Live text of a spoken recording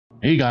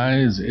Hey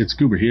guys, it's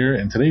Goober here,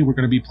 and today we're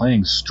going to be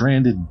playing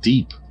Stranded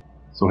Deep.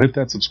 So hit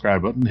that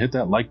subscribe button, hit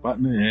that like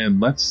button, and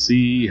let's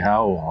see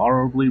how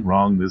horribly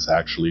wrong this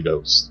actually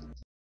goes.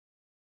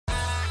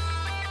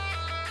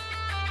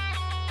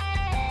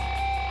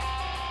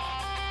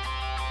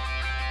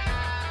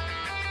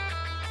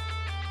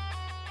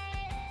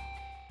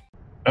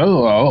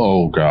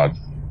 Oh god.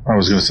 I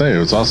was going to say, it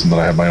was awesome that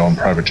I had my own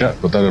private jet,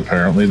 but that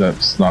apparently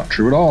that's not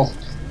true at all.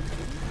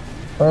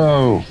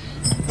 Oh.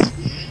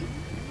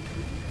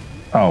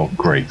 Oh,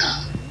 great.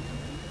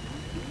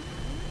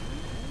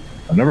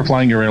 I'm never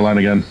flying your airline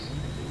again.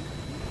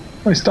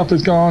 My stuff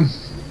is gone.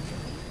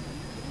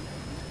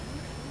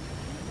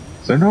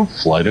 Is there no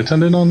flight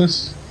attendant on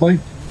this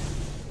flight?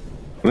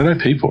 What did I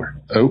pay for?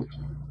 Oh.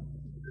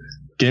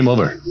 Game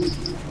over.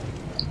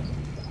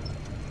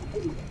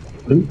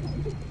 Ooh.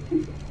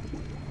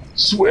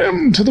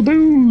 Swim to the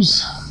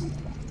booze!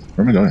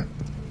 Where am I going?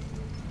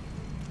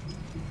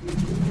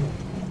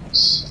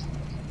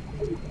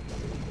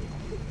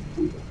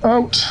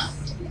 Out!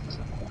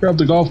 Grab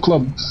the golf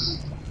club.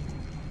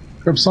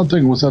 Grab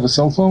something. Was that a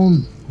cell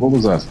phone? What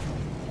was that?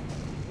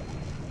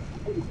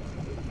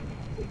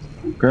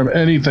 Grab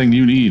anything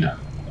you need.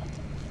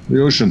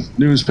 The ocean.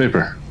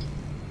 Newspaper.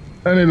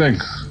 Anything.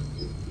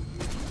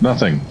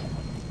 Nothing.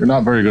 You're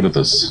not very good at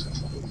this.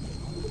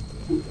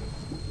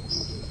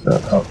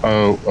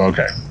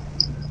 Okay.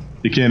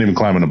 You can't even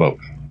climb in a boat.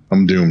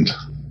 I'm doomed.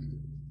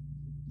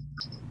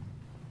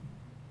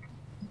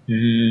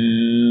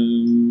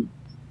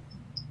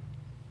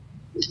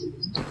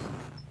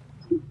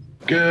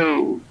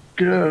 Go!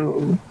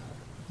 Go!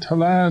 To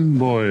land,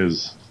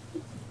 boys!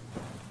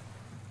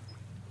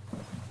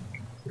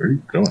 Where are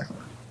you going?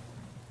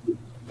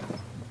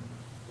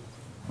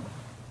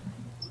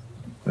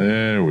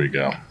 There we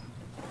go.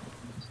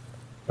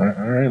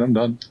 Alright, I'm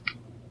done.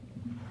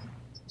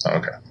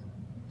 Okay.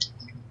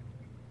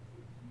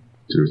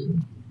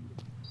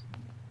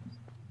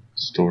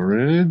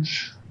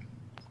 Storage.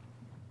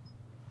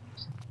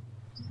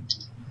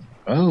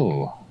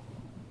 Oh.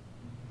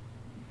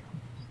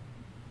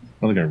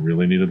 I don't think I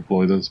really need to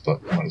deploy this,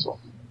 but might as well.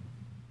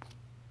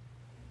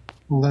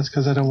 Well, that's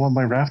because I don't want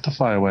my raft to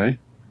fly away.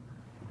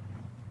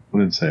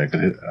 What did it say? I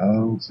could hit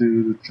L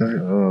to try.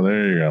 Oh,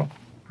 there you go.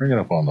 Bring it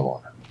up on the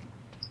water.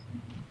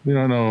 We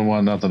don't know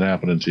want nothing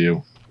happening to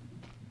you.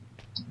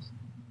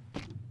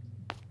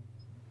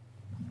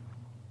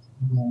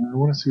 I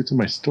want to see what's in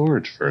my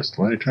storage first.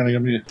 Why are you trying to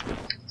get me?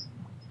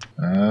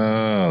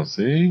 Oh,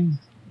 see?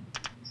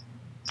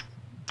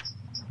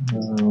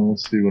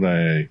 Let's see what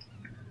I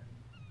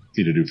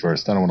need to do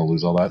first. I don't want to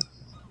lose all that.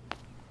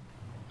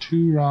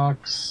 2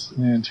 rocks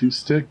and 2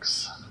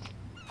 sticks.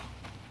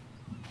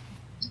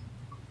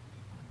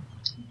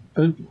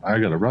 Oh, I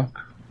got a rock.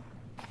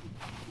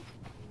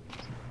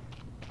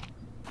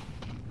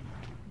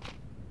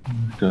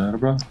 Got a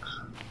rock.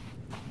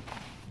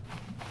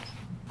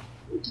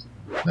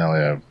 Now I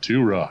have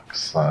 2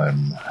 rocks.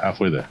 I'm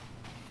halfway there.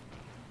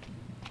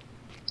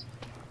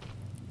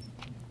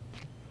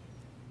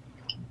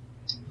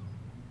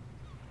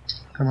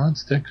 Come on,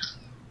 stick.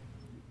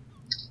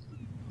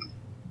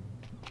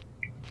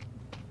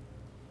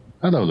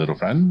 Hello, little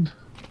friend.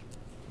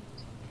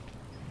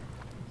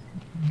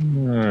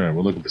 Alright,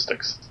 we'll look at the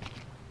sticks.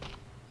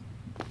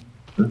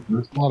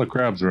 There's a lot of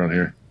crabs around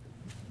here.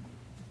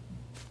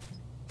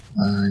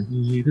 I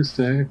need a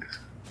stick.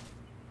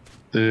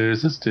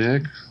 There's a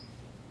stick.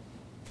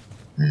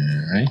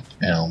 Alright,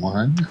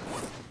 L1.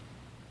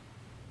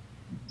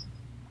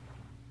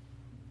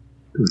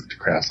 Ooh, to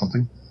craft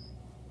something.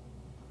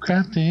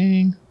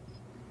 Crafting!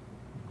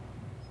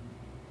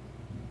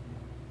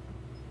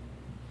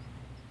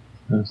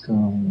 Let's go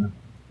on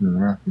the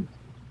rocket.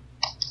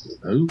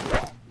 Oh.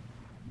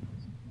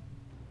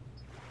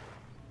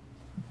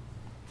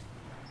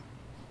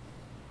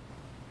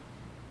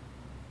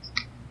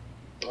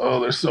 Oh,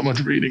 there's so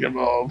much reading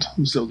involved.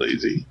 I'm so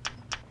lazy.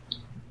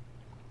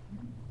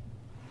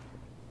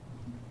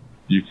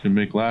 You can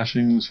make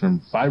lashings from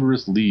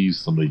fibrous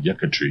leaves from the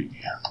yucca tree.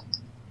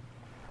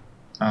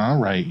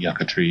 Alright,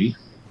 yucca tree.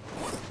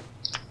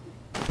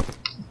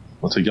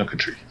 What's a yucca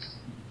tree?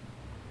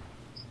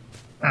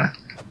 Ah.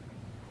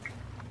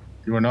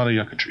 You are not a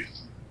yucca tree.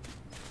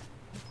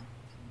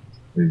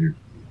 You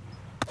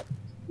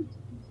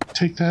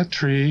take that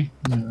tree.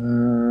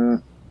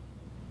 You're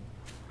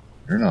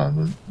not.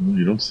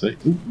 You don't say.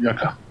 Ooh,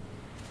 yucca.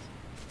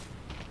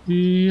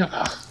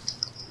 Yucca.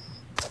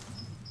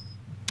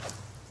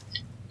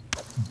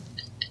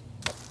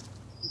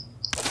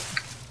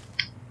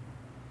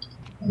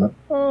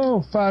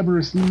 Oh,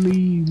 fibrous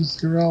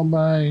leaves. You're all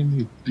mine.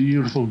 You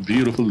beautiful,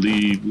 beautiful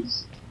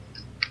leaves.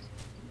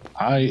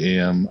 I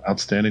am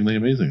outstandingly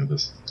amazing at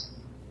this.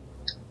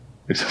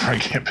 Except for I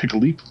can't pick a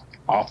leaf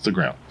off the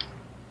ground.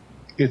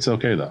 It's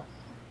okay though.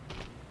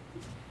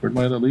 Where'd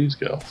my other leaves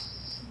go?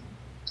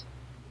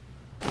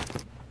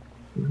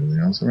 Anything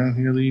else around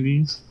here,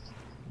 leavies?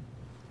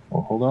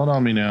 Well, hold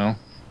on me now.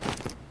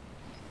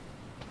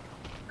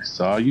 I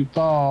saw you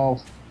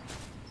fall.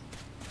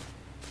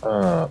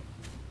 Oh,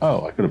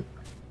 I could have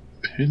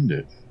pinned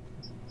it.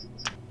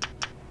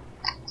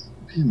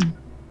 pin.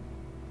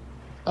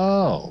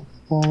 Oh,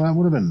 well, that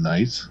would have been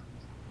nice.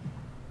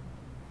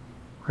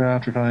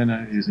 Craft or find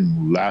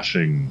using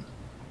lashing.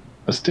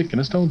 A stick and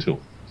a stone tool.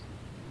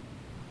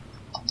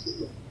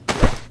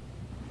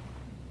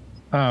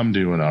 I'm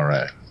doing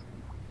alright.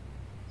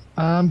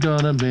 I'm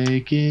gonna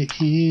make it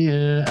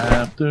here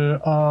after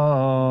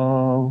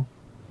all.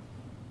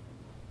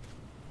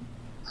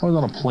 If I was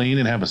on a plane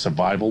and have a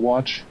survival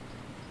watch.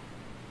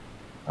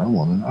 I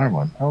want an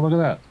R1. Oh, look at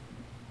that.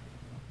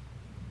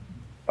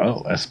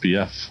 Oh,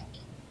 SPF.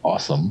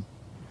 Awesome.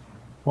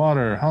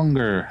 Water,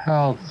 hunger,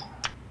 health.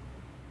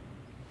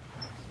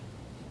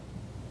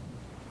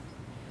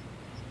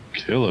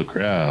 Kill a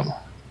crab.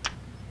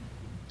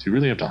 Do you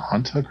really have to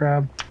hunt a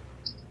crab?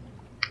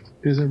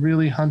 Is it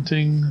really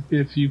hunting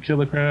if you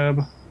kill a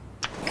crab?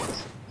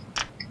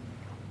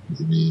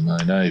 Give me my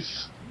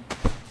knife.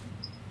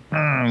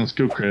 Let's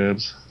go,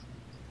 crabs.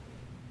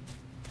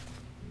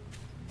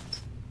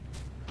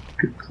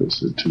 Get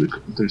closer to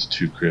the... There's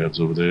 2 crabs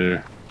over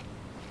there.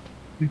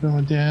 You're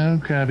going down,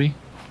 crabby.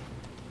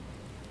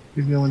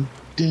 You're going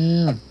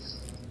down.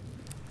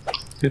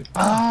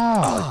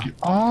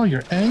 Oh,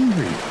 you're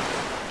angry.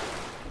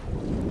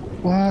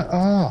 Why?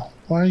 Oh,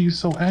 why are you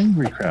so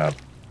angry, crab?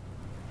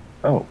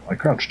 Oh, I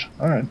crouched.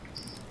 Alright.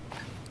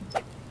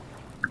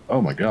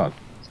 Oh my god.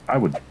 I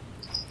would...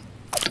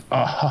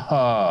 Ah ha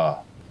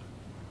ha!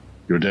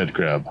 You're dead,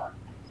 crab.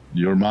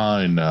 You're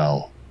mine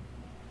now.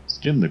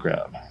 Skin the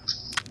crab.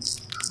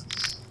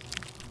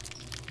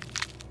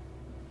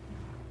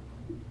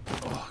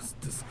 Oh, it's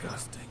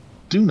disgusting.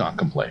 Do not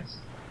complain.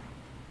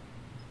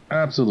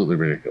 Absolutely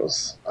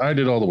ridiculous. I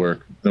did all the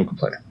work. No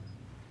complaining.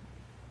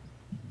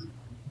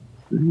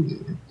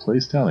 Ooh,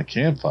 place down a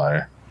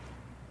campfire.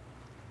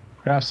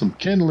 Craft some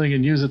kindling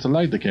and use it to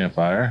light the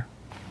campfire.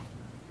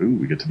 Ooh,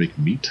 we get to make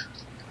meat.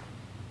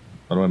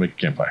 How do I make a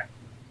campfire?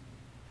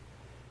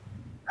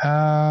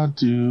 How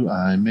do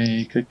I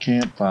make a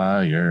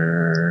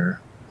campfire?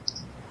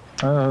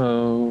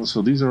 Oh,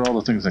 so these are all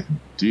the things I can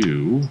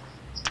do.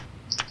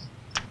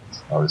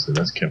 Obviously,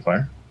 that's a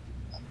campfire.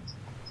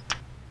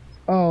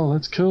 Oh,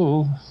 that's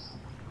cool.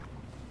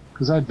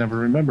 Because I'd never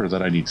remember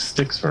that I need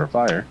sticks for a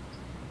fire.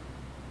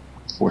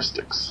 4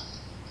 sticks.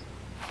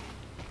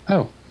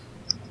 Oh.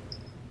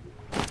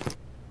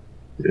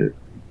 Yeah.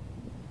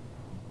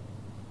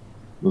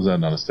 Was that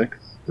not a stick?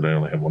 Did I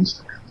only have 1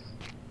 stick?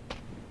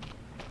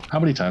 How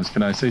many times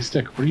can I say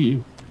stick? What are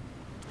you?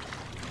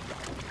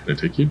 Can I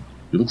take you?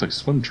 You look like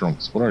swim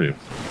trunks. What are you?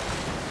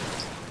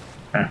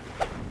 Ah.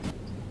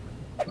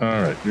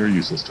 Alright, you're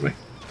useless to me.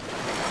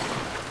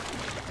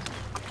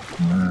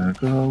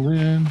 Go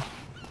in.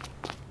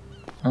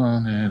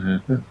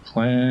 Unedited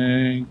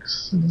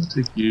planks. I'm gonna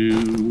take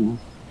you.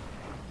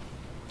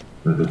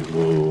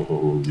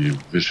 Oh, you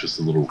vicious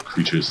little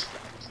creatures.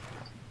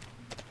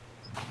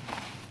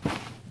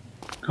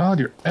 God,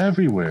 you're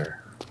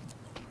everywhere.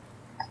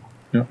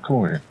 Yeah, come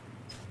over here.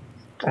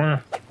 Come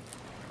here.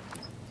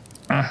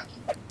 Ah.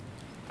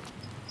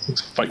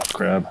 Let's fight,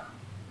 crab.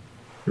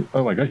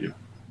 Oh, I got you.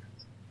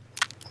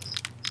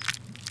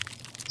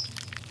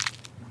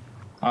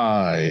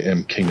 I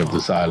am king of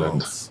this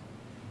island.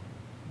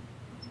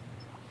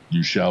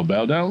 You shall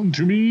bow down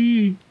to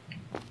me.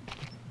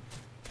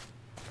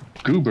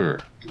 Goober.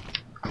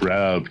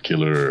 Crab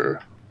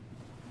killer.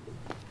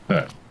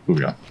 Alright,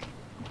 moving on.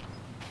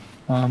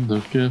 I'm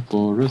looking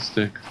for a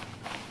stick.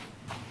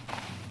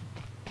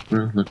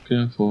 We're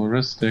looking for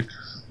a stick.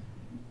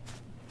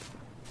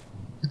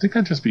 You think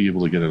I'd just be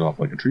able to get it off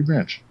like a tree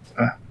branch?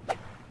 Ah.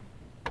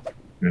 You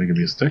gonna give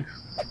me a stick?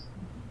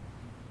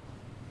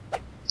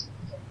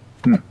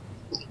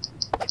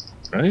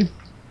 Right?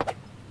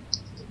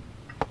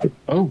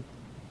 Oh.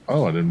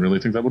 Oh, I didn't really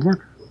think that would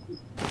work.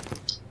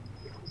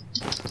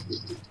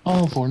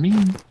 All for me.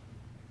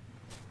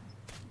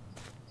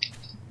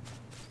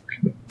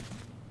 What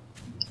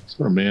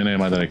sort of man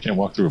am I that I can't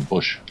walk through a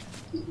bush?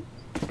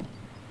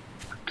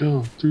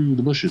 Go through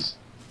the bushes.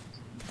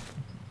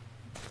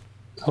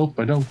 Hope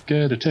I don't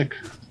get a tick.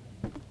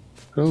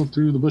 Go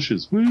through the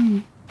bushes.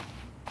 Woo!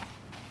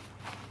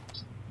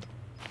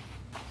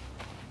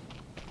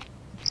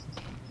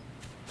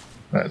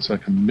 Alright, so I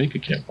can make a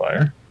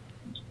campfire.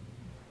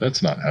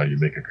 That's not how you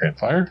make a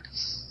campfire.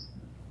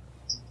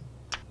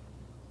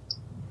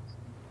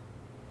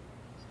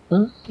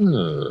 Where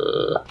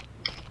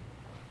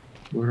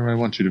do I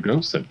want you to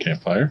go, said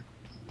campfire?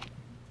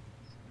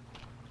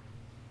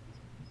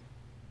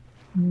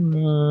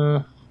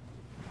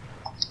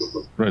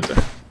 Right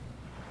there.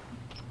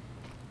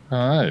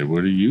 Hi,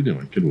 what are you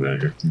doing? Get away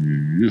out of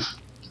here.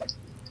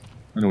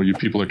 I know what you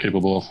people are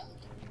capable of.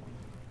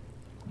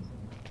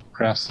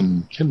 Craft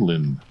some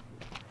kindling.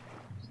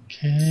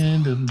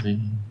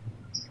 Kindling.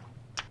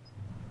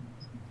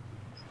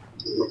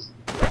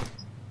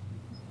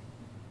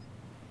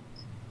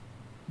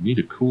 You need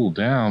to cool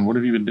down. What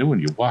have you been doing?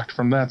 You walked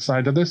from that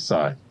side to this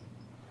side.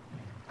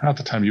 Half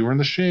the time you were in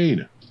the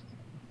shade.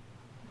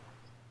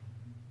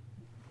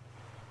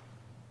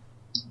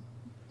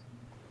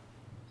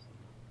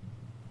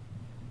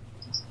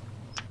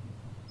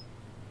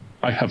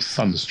 I have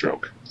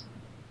sunstroke.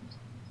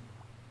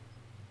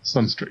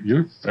 Sunstroke.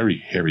 You're a very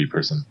hairy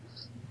person.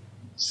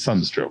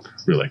 Sunstroke,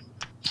 really.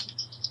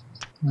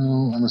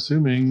 Well, I'm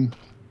assuming...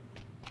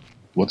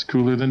 What's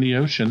cooler than the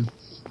ocean?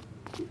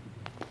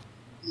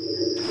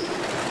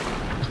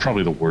 It's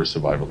probably the worst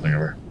survival thing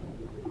ever.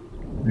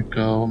 There we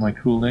go. Am I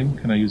cooling?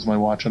 Can I use my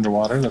watch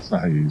underwater? That's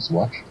not how you use a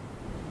watch.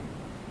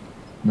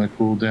 Am I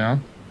cooled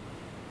down?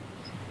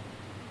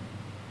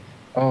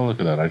 Oh, look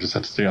at that. I just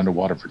have to stay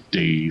underwater for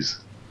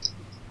days.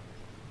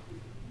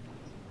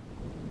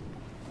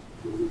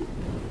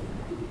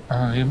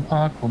 I am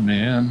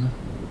Aquaman.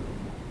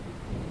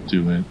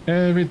 Doing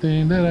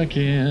everything that I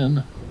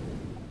can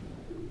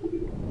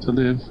to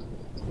live.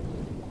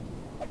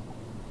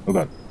 Oh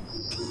god.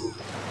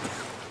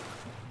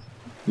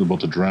 I'm about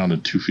to drown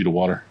in 2 feet of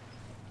water.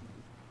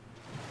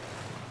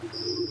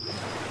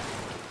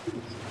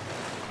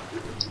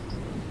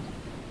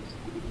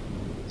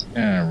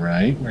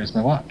 Alright, where's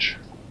my watch?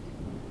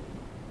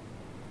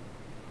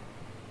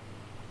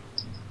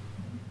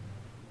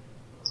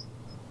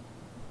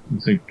 You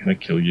think, can I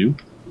kill you?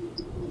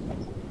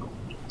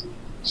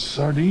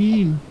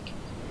 Sardine!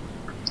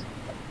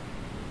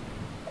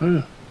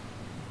 Ugh.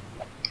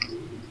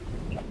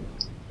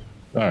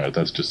 Alright,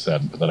 that's just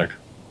sad and pathetic.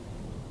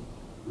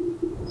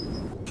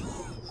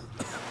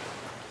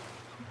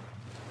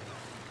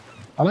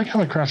 I like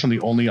how I crashed on the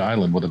only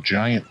island with a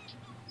giant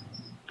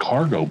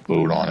cargo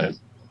boat on it.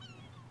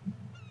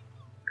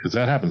 Because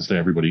that happens to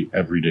everybody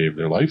every day of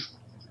their life.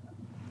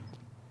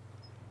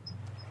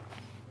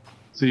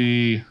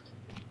 See,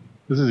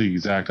 this is the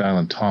exact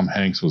island Tom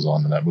Hanks was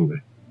on in that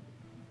movie.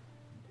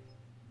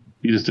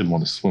 He just didn't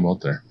want to swim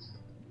out there.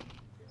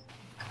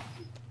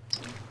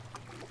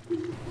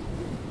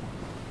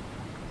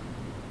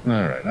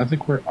 Alright, I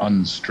think we're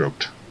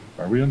unstroked.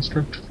 Are we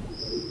unstroked?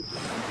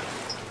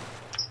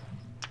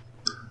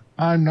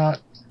 I'm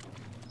not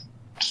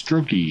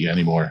strokey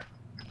anymore.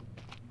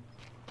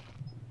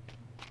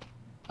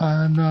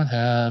 I'm not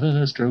having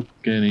a stroke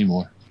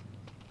anymore.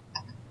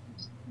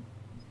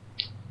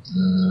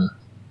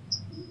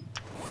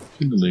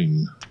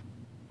 Kindling.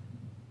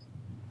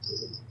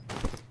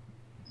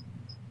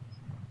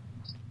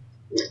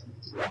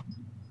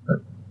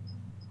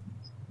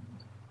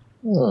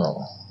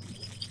 Oh.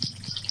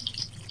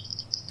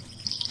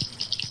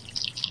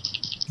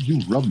 You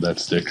rubbed that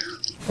stick.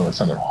 Oh, that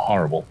sounded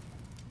horrible.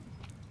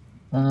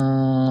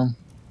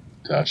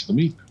 Attach the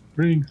meat.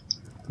 Bring.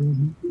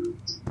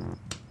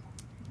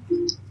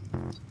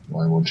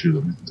 Why won't you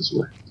let me this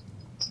way?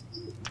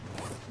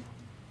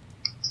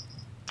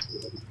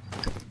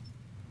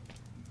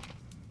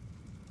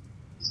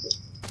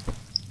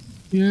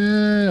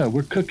 Yeah,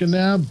 we're cooking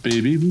now,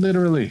 baby.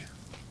 Literally.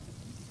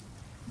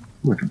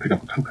 Ooh, I can pick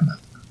up a coconut.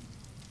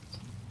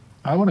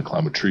 I want to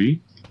climb a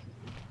tree.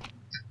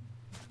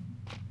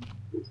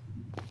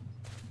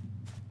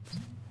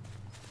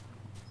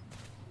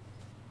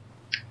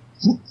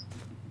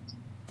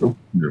 Oh,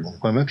 you won't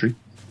climb that tree.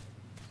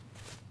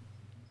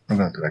 Oh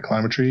god, did I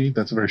climb a tree?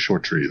 That's a very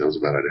short tree. That was a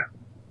bad idea.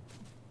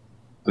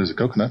 There's a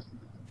coconut.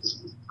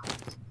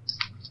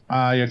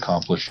 I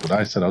accomplished what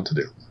I set out to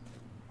do.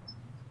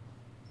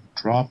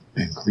 Drop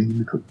and clean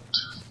the coconut.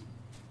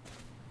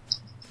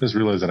 I just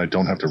realized that I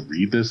don't have to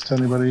read this to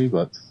anybody,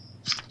 but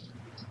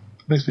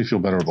it makes me feel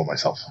better about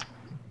myself.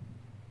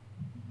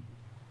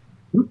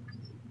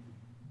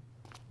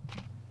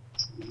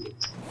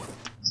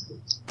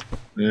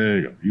 There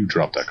you go. You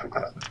drop that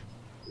coconut.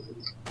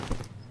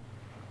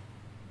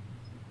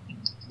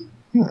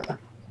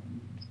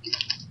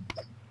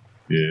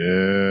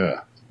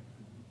 Yeah.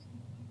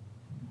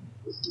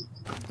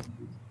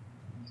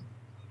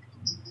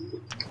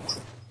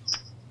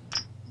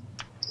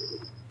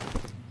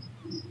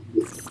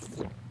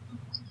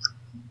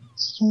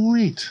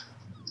 Sweet.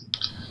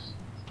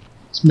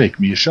 Let's make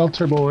me a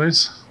shelter,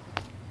 boys.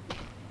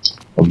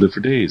 I'll live for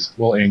days.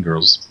 Well, and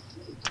girls.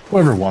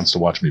 Whoever wants to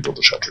watch me build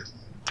a shelter.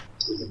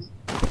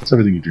 It's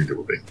everything you dreamed it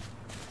would be.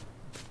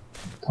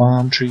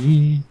 Palm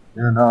tree,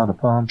 you're not a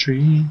palm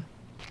tree.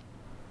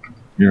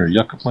 You're a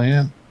yucca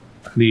plant.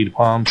 I need a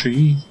palm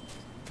tree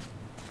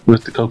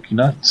with the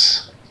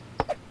coconuts.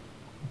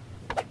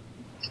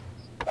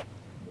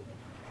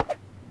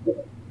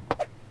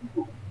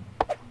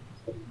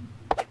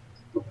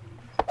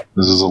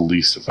 This is the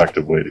least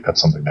effective way to cut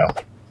something down.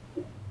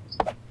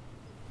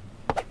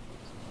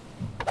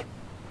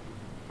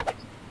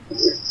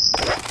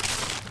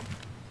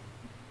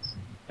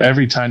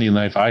 Every tiny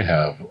knife I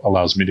have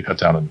allows me to cut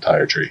down an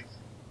entire tree.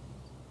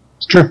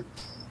 It's true.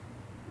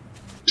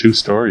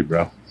 2-story,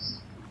 bro.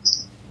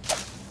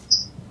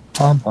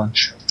 Palm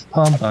bunch.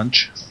 Palm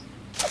bunch.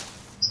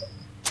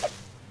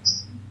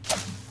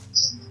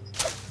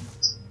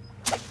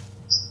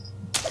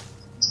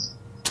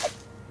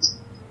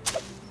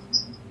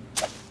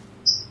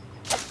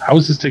 How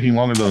is this taking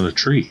longer than a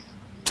tree?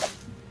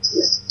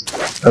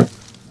 Oh.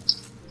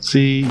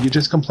 See, you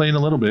just complain a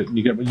little bit and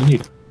you get what you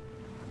need.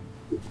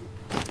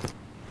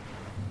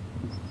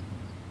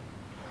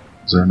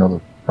 Is there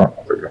another? Oh,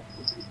 there we go.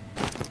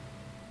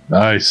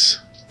 Nice.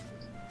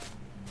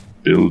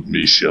 Build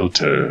me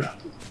shelter.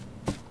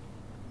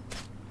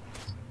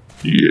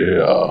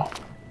 Yeah.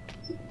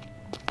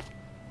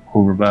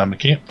 Over by my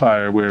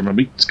campfire where my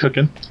meat's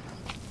cooking.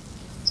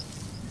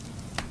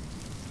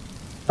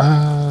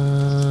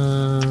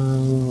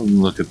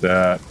 Look at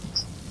that.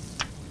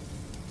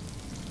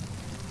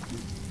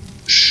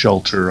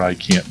 Shelter I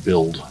can't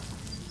build.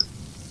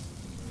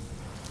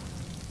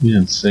 You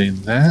didn't say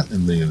that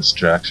in the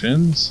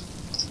instructions.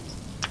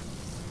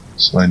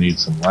 So I need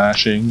some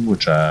lashing,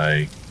 which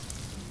I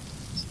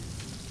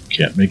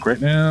can't make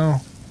right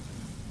now.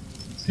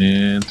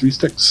 And 3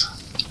 sticks.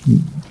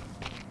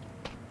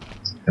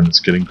 And it's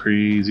getting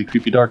crazy,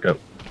 creepy dark out.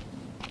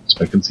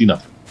 So I can see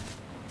nothing.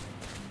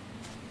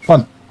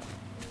 Fun.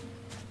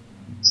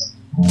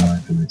 I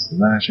can make the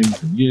lashing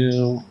from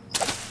you.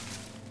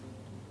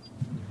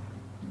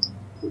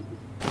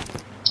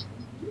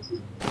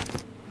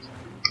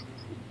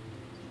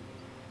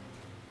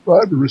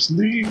 Fibrous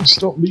leaves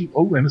don't leave.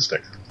 Oh, and a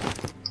stick.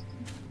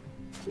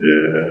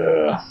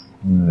 Yeah.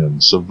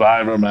 And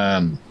Survivor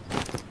Man.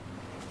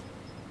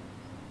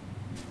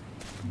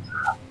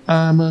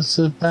 I'm a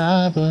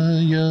survivor,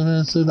 you're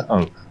a survivor.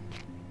 Oh.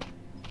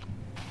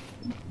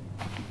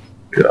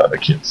 God, I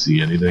can't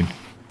see anything.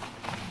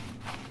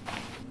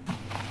 I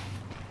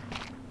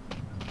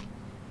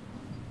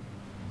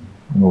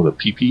don't know what a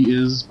PP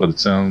is, but it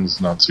sounds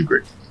not so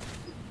great.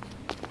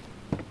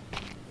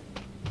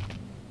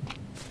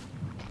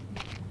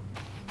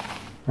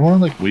 I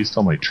want to like waste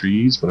all my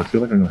trees, but I feel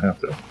like I'm gonna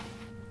have to.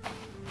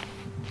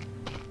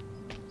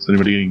 Is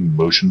anybody getting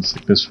motion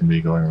sickness from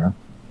me going around?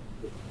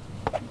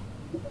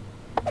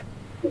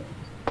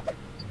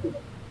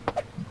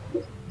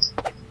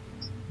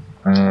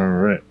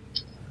 Alright.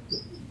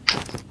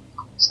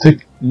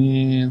 Stick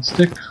and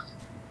stick.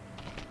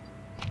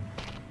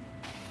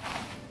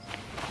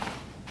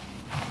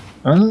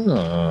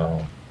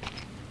 Oh.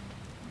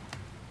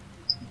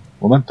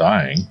 Well, not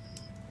dying.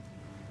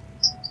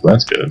 So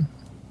that's good.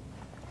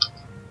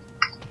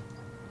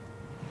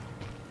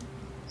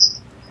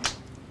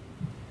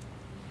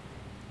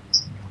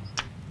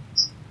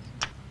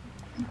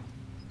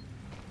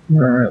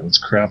 Alright, let's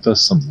craft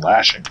us some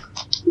lashing.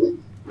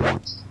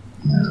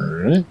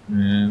 Alright,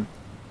 and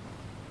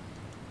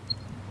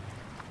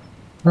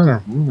not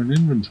enough room in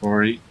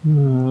inventory.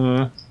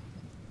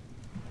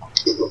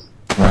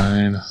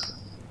 Fine.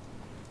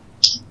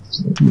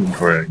 Some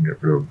inventory I can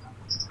get rid of.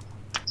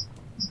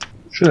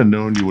 Should have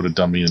known you would have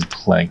done me in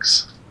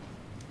planks.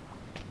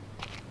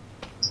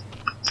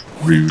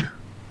 Rude.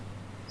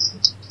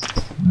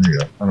 There you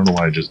go. I don't know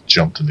why I just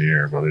jumped in the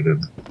air, but I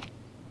did.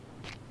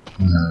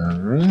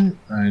 Alright,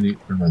 I need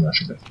where my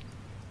lashing go.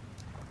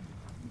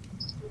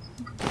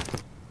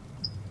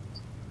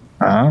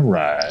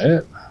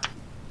 Alright.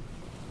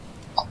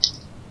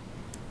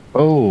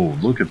 Oh,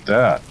 look at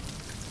that.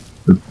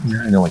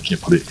 I know I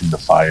can't put it in the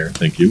fire,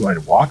 thank you.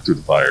 I'd walk through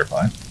the fire,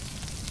 fine.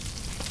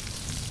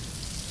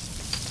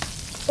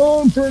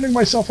 Oh, I'm burning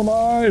myself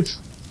alive!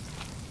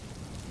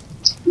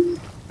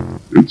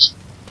 Oops.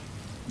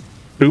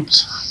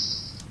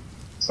 Oops.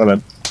 My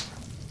bad.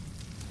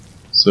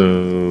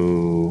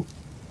 So...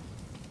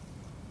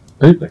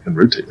 hey, I can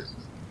rotate it.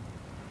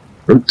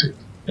 Rotate.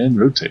 And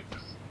rotate.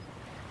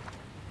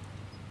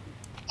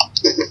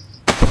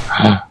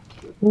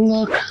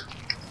 Look!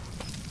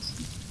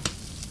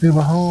 We have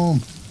a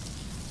home!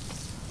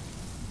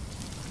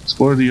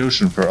 Explore the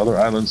ocean for other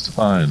islands to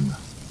find.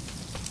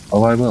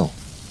 Oh, I will.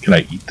 Can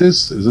I eat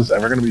this? Is this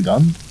ever going to be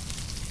done?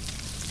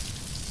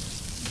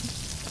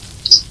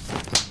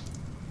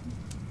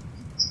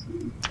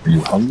 Are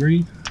you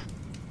hungry?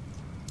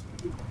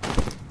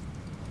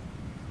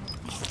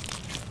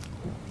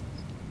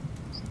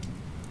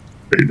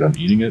 Are you done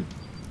eating it?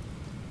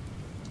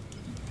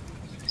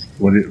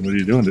 What are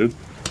you doing, dude?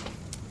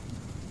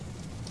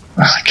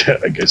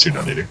 I guess you're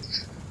done eating.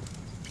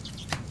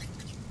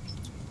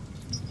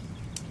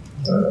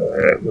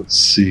 Alright, let's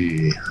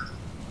see.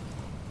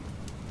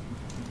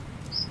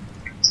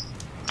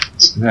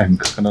 I can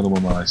cook another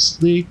one while I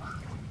sleep.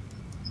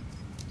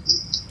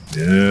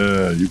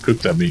 Yeah, you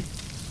cooked that meat.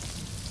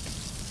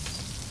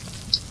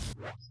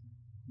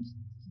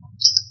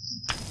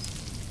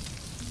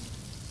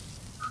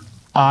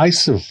 I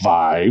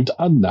survived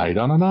a night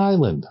on an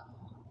island.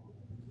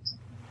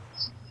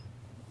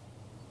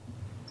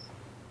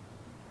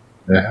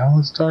 The hell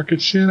is dark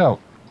as shit out?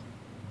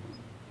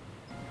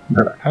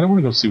 I don't want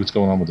to go see what's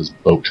going on with this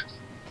boat.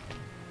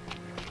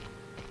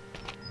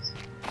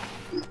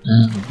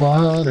 In the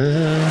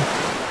water,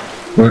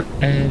 where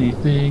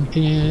anything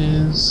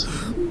is.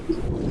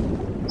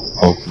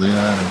 Hopefully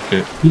I don't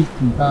get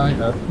eaten by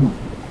a...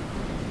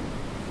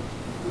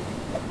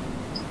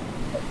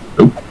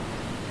 Nope.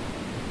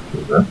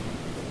 What is that?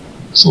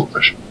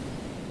 Silverfish.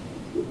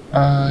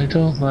 I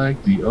don't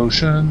like the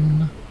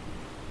ocean.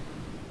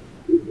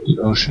 The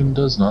ocean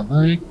does not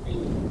like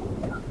me.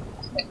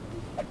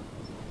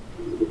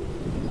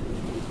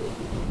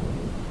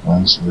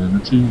 I'm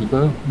swimming to the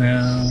boat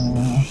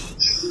now.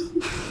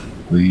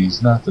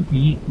 Please nothing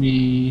eat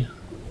me.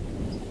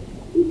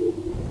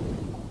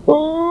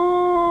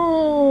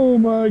 Oh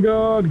my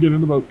god! Get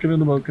in the boat, get in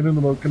the boat, get in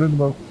the boat, get in the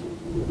boat.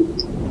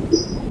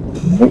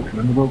 boat, get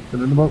in the boat,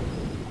 get in the boat.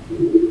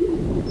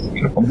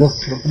 Get up on the boat,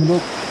 get up on the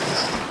boat.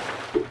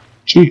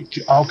 Gee,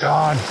 oh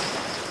God.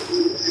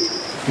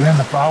 Get in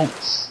the boat.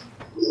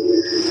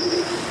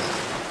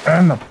 Get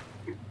in the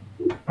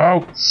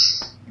boat.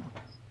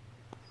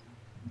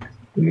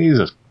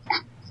 Jesus.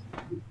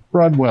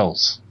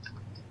 Broadwells.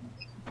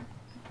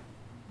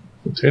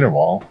 Container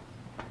wall.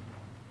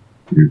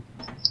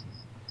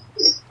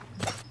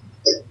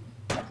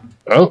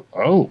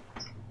 Oh.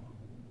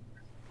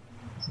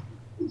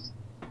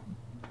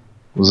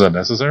 Was that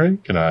necessary?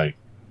 Can I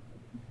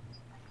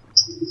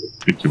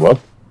pick you up?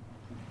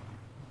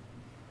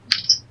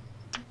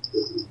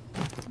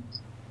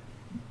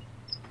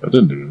 That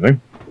didn't do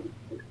anything.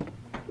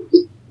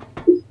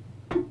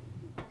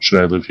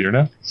 Should I live here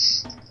now?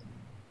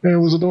 There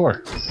was a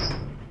door.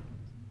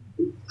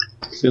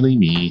 Silly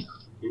me.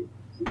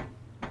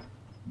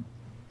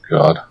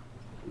 God.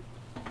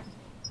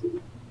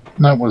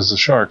 That was a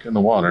shark in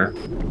the water,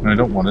 and I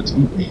don't want it to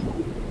eat me.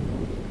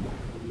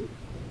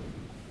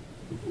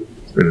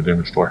 Rate of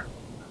damage 4.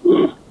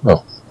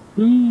 Oh.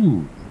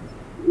 Ooh.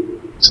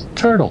 It's a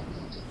turtle.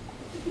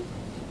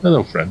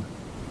 Hello, friend.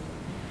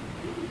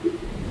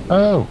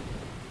 Oh.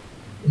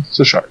 It's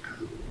a shark.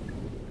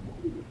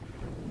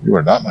 You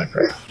are not my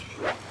friend.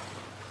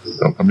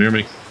 Don't come near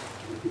me.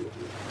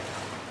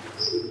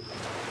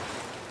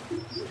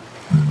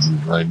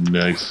 My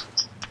knife.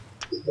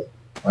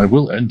 I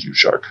will end you,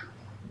 shark.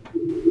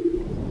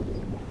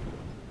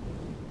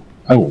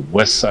 I will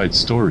West Side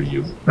Story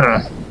you.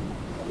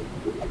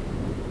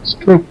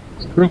 Stroke.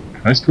 Can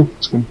I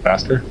swim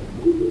faster?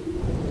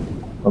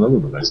 Oh, that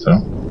would be nice though.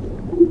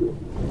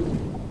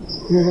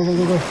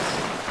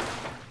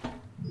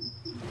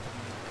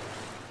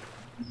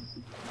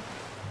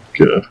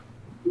 Go.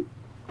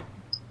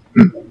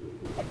 Good.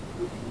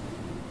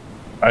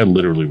 I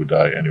literally would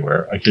die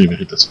anywhere. I can't even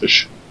hit this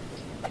fish.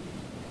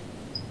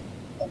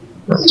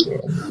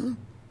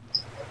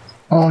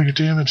 Oh, you're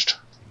damaged.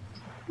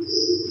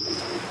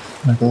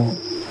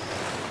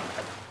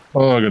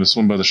 Oh, I gotta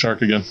swim by the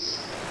shark again.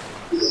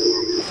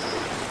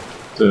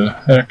 The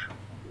heck?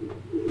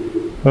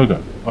 Oh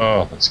god.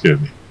 Oh, that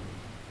scared me.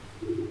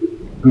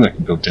 Ooh, I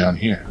can go down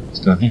here. It's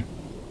down here.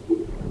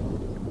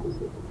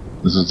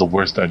 This is the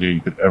worst idea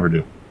you could ever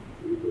do.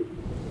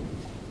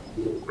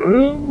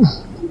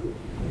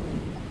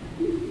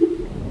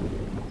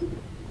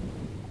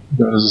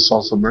 Is this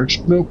all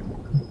submerged? Nope.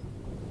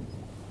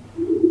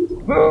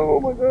 Oh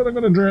my god, I'm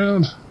gonna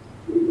drown.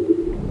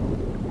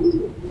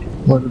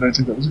 Why did I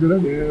think that was a good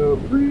idea?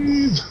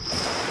 Breathe.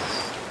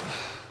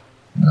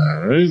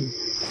 Alright.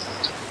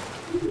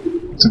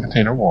 It's a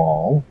container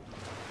wall.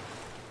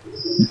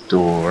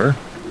 Door.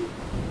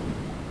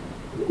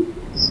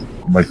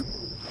 My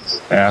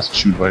ass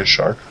chewed by a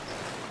shark.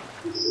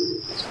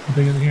 Is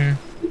there anything in here?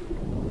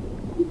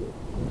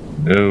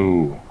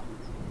 No.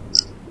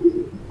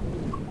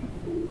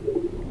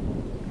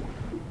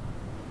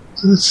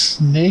 It's a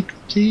snake?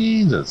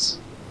 Jesus.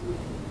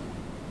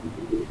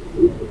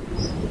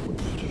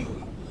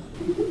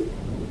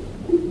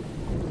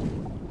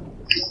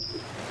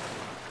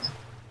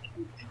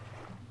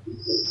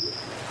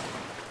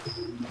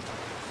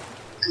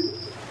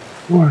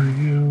 What are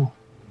you?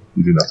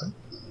 You do nothing.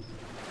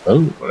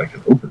 Oh, but I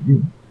can open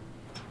you.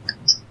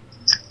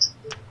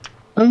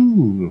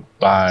 Oh,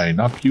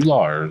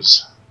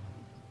 binoculars.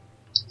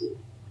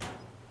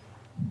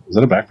 Is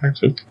that a backpack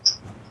too?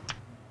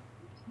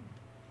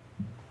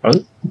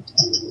 Oh.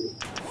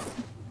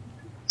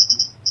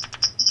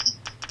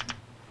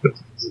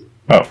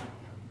 Oh.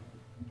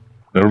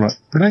 Never mind.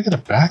 Where did I get a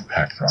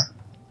backpack from?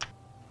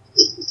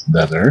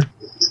 Leather.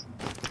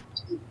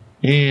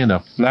 And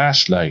a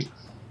flashlight.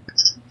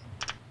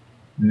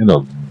 And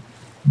a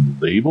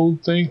label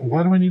thing?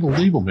 Why do I need a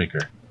label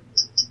maker?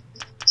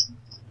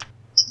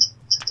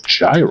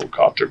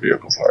 Gyrocopter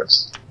vehicle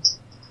parts.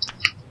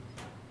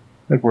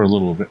 I think we're a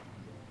little bit...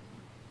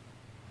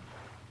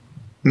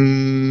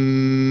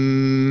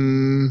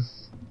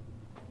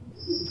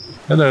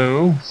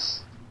 Hello.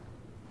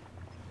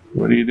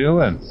 What are you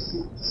doing?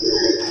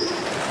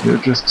 You're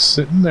just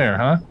sitting there,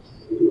 huh?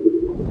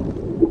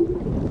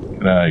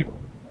 Can I...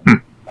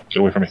 Get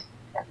away from me.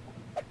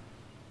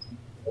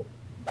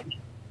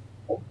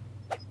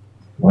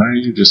 Why are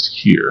you just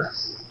here?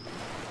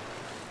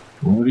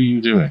 What are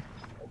you doing?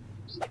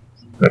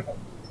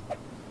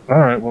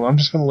 Alright, well I'm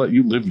just going to let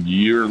you live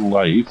your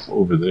life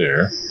over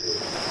there.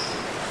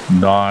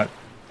 Not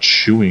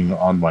chewing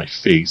on my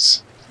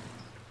face.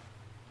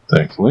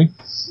 Thankfully.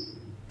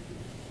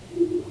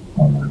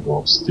 I'm going to go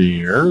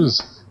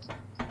upstairs.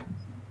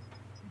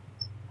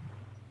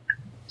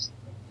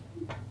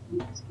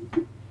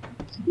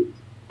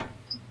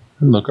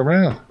 And look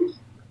around.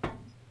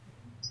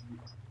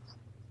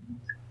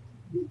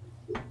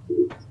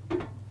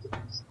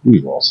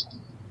 Weevils.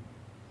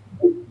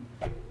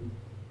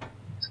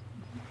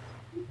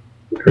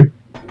 Okay.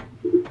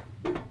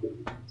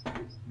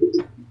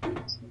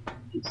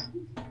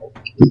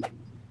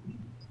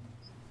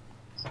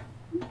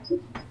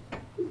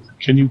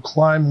 Can you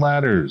climb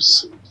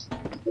ladders?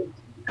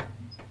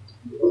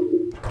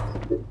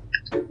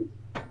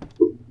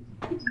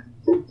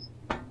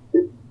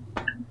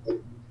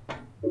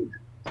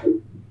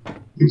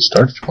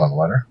 started to climb the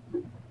ladder.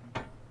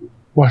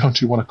 Why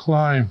don't you want to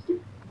climb?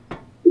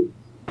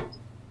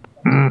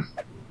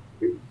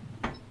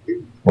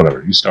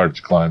 Whatever, you started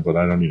to climb, but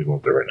I don't need to go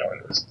up there right now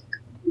anyways.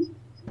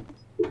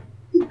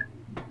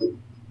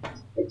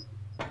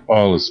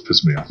 Oh, this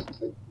pisses me off.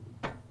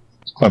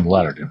 Let's climb the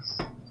ladder, dude.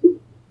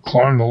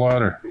 Climb the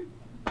ladder.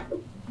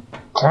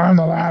 Climb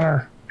the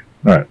ladder.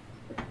 Alright.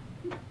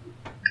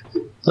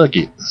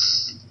 Lucky.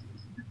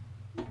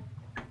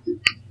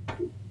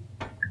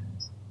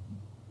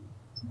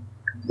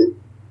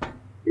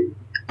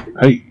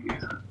 Hey.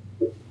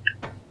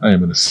 I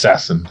am an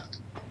assassin.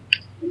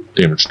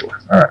 Damage door.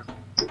 Alright.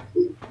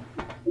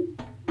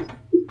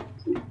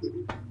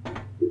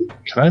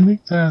 Can I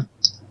make that?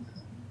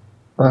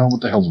 Oh,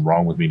 what the hell's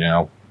wrong with me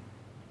now?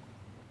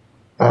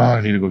 Oh,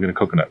 I need to go get a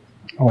coconut.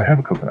 Oh, I have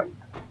a coconut.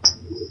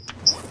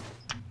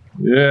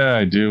 Yeah,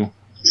 I do.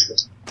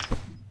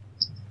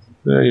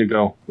 There you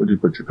go. Where'd you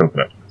put your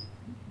coconut?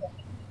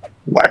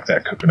 Whack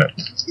that coconut.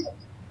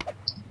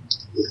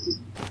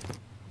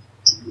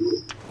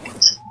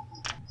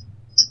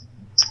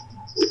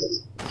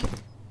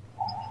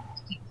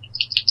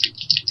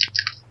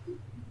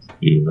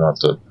 You not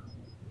the...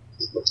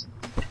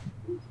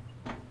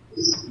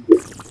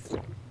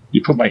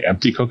 You put my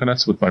empty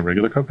coconuts with my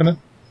regular coconut?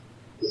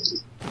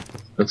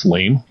 That's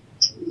lame.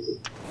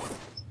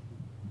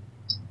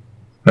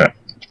 Now,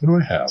 what do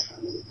I have?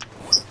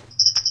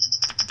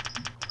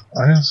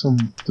 I have some...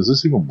 Does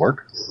this even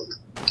work?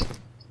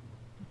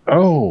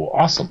 Oh,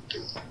 awesome.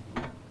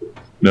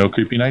 No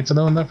creepy nights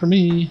alone, not for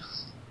me.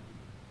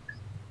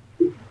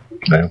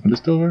 Can I open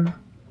this door?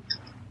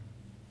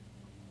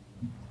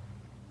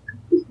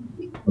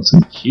 What's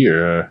in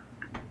here?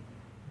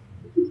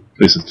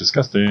 This is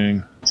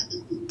disgusting.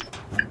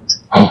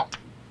 Oh!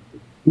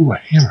 Ooh, a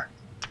hammer.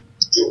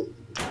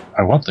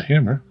 I want the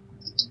hammer.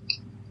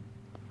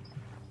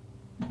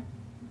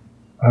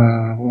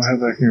 We'll have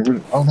that here.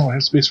 Oh no, I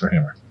have space for a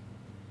hammer.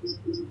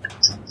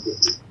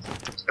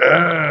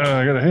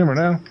 I got a hammer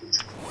now.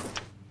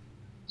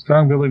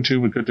 Strong building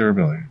tube with good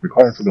durability.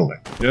 Required for building.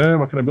 Yeah,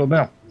 what can I build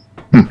now?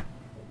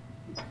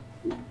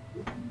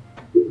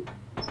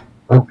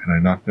 Oh, can I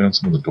knock down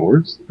some of the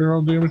doors? They're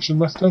all damaged and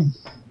messed up.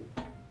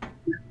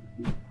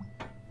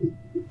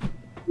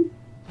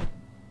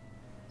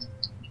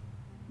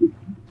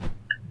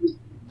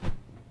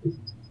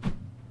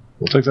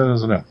 We'll take that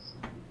as a no.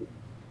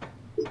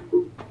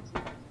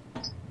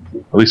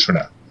 At least for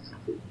now.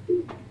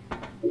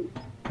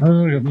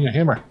 Oh, I got me a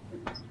hammer.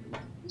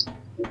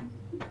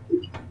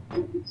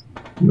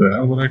 Where the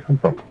hell did I come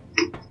from?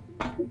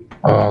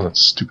 Oh, that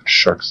stupid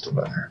shark's still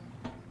down here.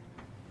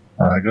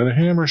 I got a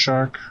hammer,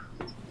 shark.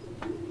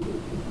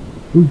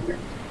 Ooh.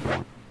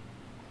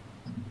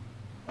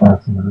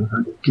 Oh,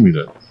 give me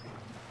that.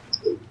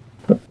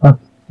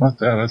 Not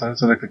that. I thought I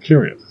said I could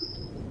carry it.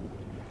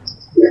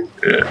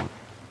 Yeah.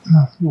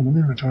 Oh, I'm in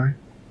inventory.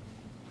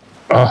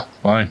 Ah,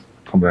 fine.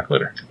 Come back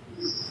later.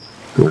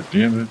 Door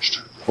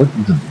damaged. What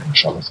even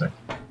damaged on this thing?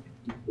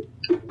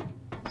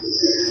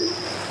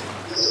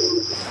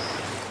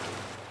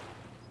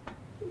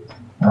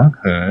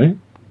 Okay.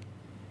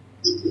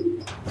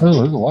 Oh,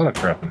 there's a lot of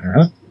crap in here,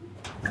 huh?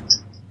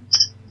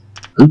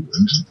 Ooh,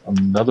 and just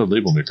another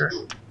label maker.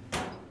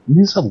 He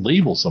needs to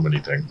label so many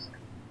things.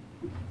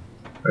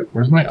 Right,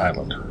 where's my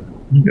island?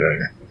 Let me get out of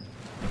here.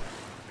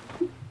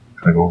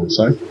 Can I go over the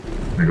side?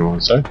 Can I go over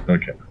the side? No, I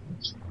can't.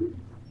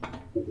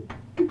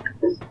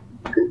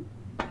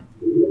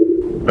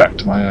 Back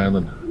to my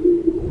island.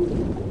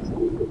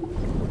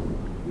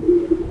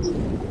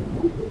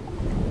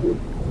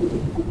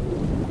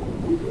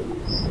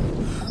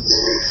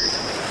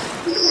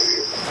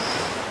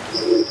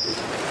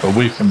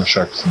 Away from the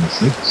sharks and the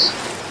snakes.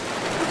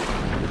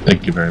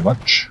 Thank you very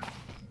much.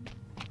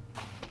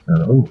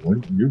 Oh,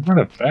 you're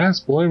running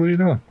fast, boy. What are you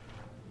doing?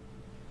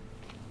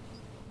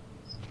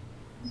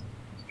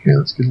 Okay,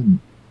 let's get in.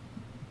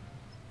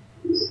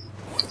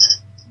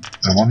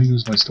 I want to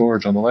use my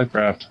storage on the life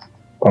raft.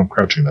 Oh, I'm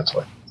crouching, that's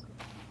why.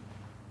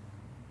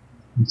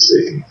 Let's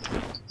see.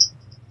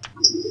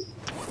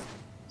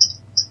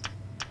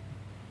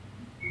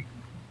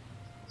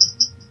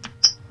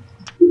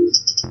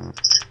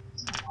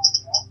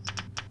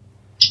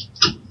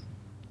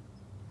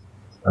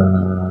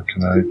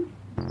 Can I...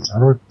 How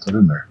do I put it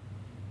in there?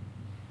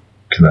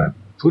 Can I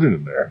put it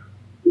in there?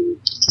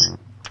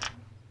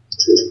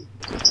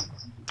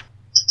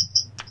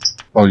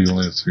 Oh, you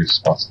only have 3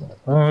 spots left.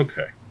 Oh,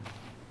 okay.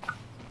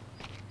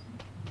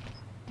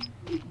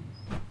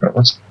 Alright,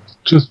 let's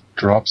just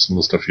drop some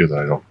of the stuff here that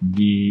I don't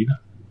need.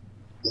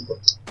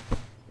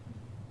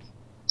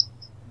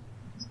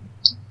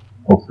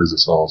 Hopefully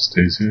this all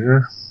stays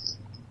here.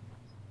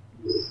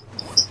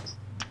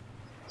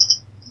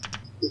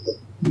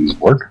 These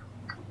work.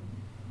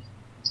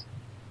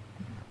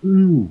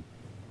 Ooh.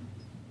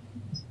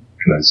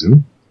 Can I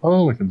zoom?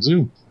 Oh, I can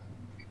zoom.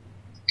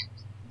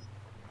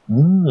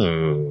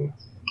 Oh.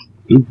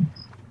 Ooh.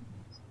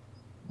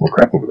 More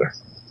crap over there.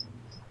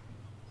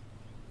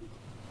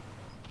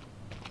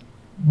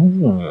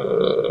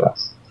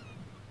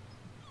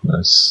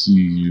 I see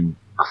you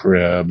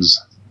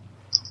crabs.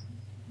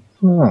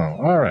 Oh,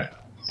 alright.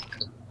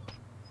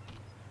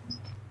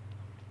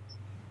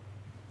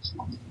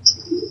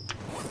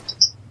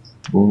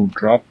 We'll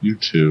drop you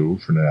two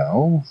for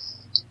now.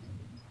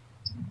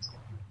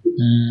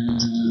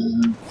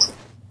 And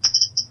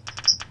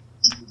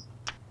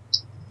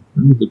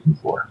what are we looking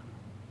for?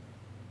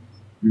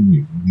 We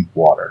need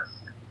water.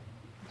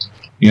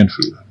 And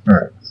food.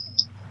 Alright.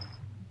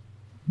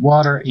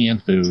 Water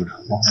and food.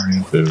 Water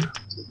and food.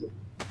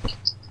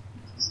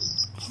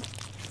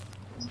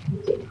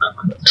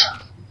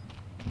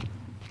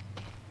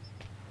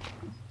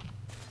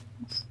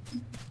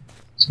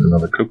 Is there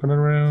another coconut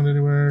around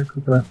anywhere?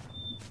 Coconut?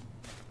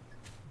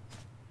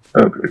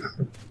 Okay.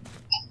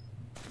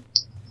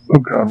 Oh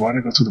god, why did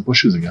I go through the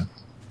bushes again?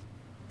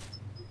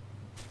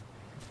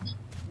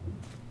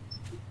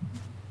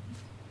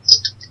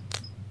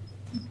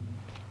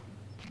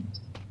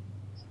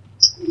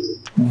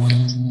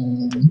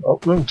 Oh,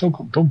 no,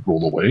 don't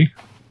roll away.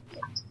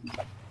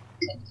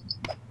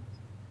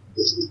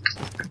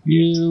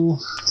 You.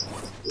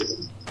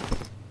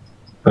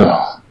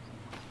 Ugh.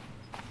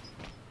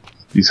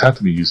 These have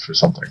to be used for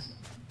something.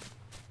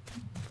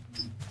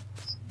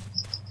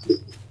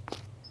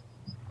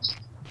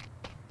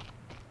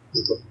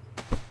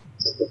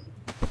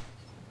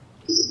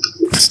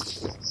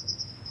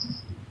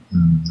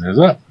 There's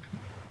that.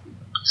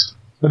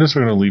 So I guess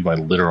we're going to leave my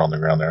litter on the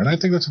ground there. And I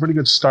think that's a pretty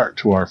good start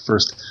to our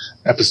first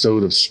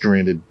episode of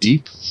Stranded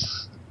Deep.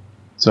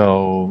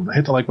 So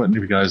hit the like button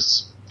if you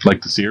guys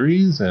like the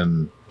series,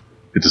 and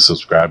hit to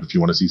subscribe if you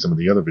want to see some of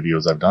the other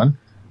videos I've done.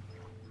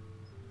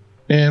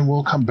 And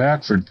we'll come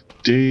back for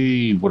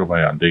day... What am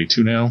I on? Day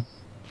 2 now?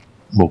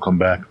 We'll come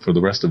back for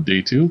the rest of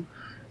day 2.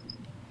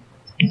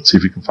 And see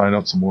if we can find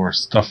out some more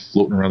stuff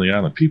floating around the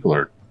island. People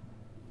are...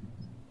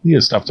 You need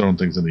to stop throwing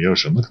things in the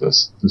ocean. Look at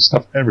this. There's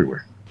stuff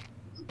everywhere.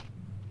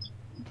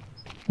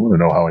 I want to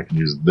know how I can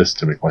use this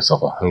to make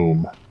myself a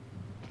home.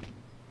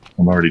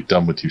 I'm already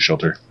done with you,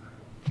 shelter.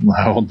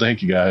 Well,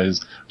 thank you guys.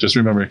 Just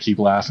remember, keep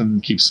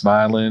laughing, keep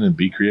smiling, and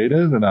be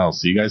creative, and I'll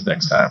see you guys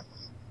next time.